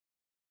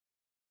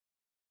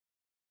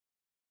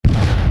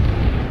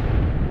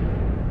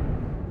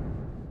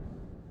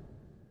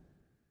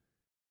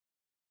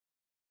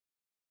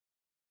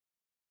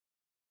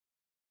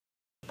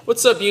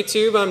What's up,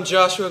 YouTube? I'm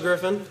Joshua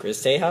Griffin.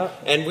 Chris Teha.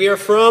 And we are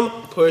from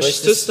Push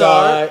to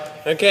Start.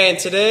 Okay, and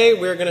today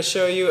we're going to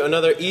show you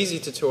another easy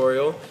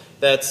tutorial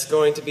that's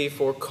going to be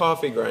for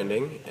coffee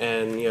grinding.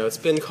 And, you know, it's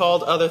been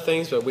called other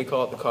things, but we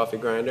call it the coffee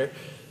grinder.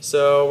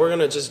 So we're going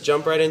to just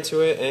jump right into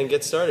it and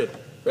get started.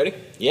 Ready?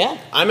 Yeah.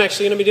 I'm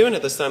actually going to be doing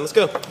it this time. Let's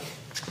go.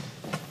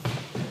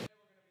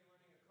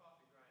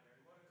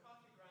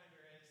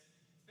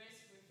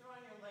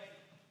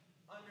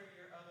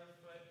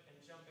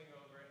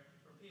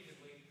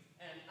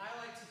 And I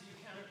like to do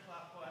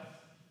counterclockwise.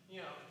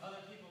 You know,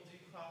 other people do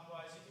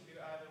clockwise. You can do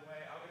either way.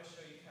 I'm going to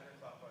show you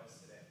counterclockwise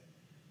today.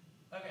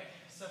 Okay,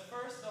 so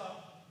first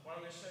off, what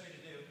I'm going to show you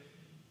to do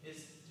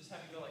is just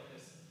have you go like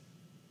this.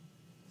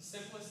 The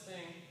simplest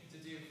thing to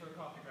do for a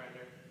coffee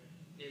grinder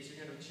is you're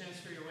going to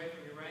transfer your weight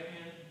from your right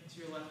hand to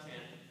your left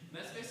hand. And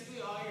that's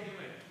basically all you're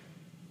doing.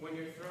 When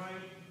you're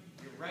throwing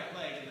your right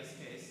leg, in this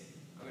case,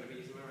 I'm going to be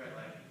using my right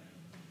leg,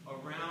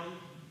 around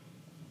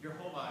your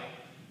whole body.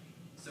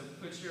 So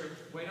put your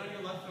weight on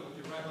your left foot with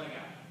your right leg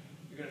out.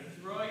 You're going to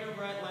throw your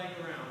right leg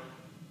around,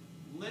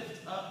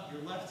 lift up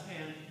your left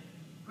hand,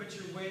 put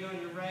your weight on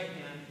your right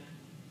hand,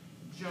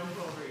 jump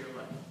over your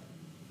left.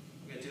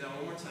 I'm going to do that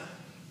one more time.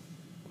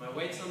 My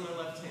weight's on my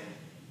left hand.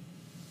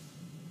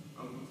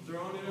 I'm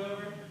throwing it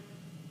over,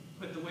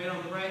 put the weight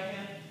on the right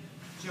hand,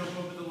 jump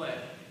over the leg.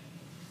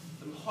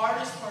 The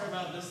hardest part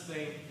about this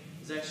thing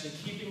is actually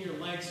keeping your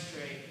legs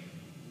straight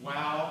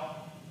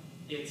while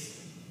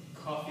it's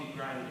coffee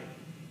grinding.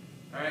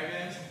 Alright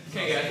guys?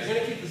 Okay guys, we're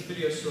going to keep this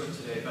video short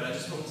today, but I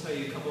just want to tell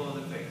you a couple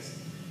other things.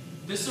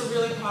 This is a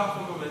really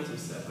powerful momentum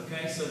step,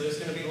 okay? So there's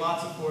going to be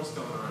lots of force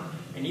going on.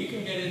 And you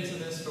can get into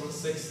this from a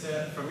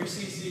 6-step, from your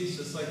CCs,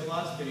 just like the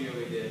last video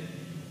we did.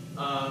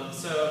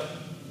 So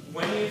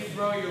when you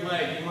throw your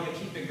leg, you want to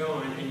keep it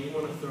going and you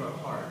want to throw it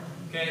hard.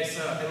 Okay,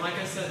 so, and like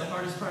I said, the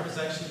hardest part is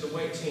actually the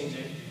weight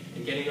changing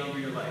and getting over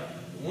your leg.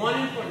 One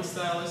important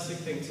stylistic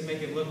thing to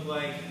make it look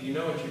like you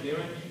know what you're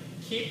doing: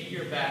 keep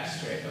your back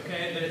straight,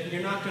 okay?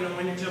 You're not going to,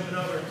 when you're jumping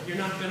over, you're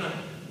not going to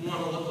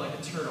want to look like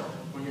a turtle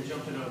when you're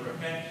jumping over,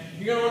 okay?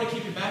 You're going to want to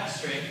keep your back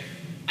straight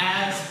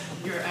as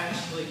you're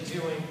actually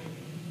doing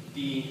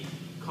the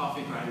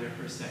coffee grinder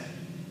per se.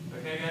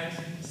 Okay, guys?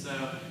 So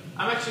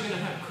I'm actually going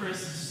to have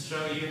Chris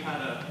show you how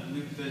to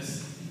loop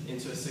this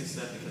into a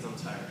 6-step because I'm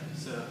tired.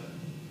 So,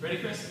 ready,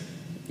 Chris?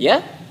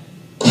 Yeah.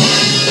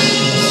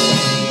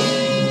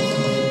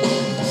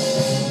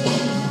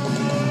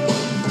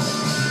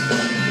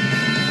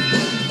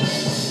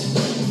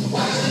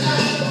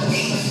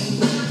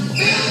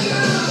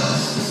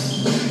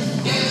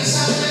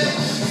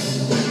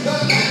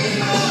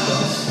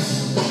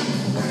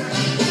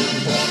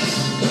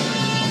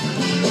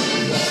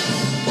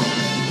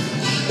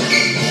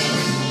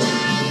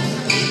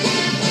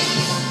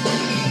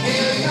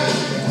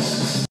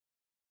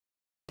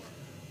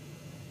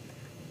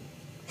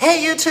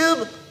 Hey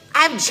YouTube,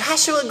 I'm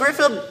Joshua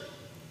Griffin.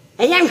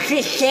 And I'm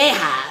Chris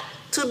Teha.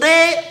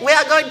 Today we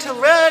are going to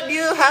learn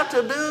you how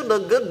to do the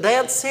good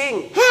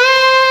dancing.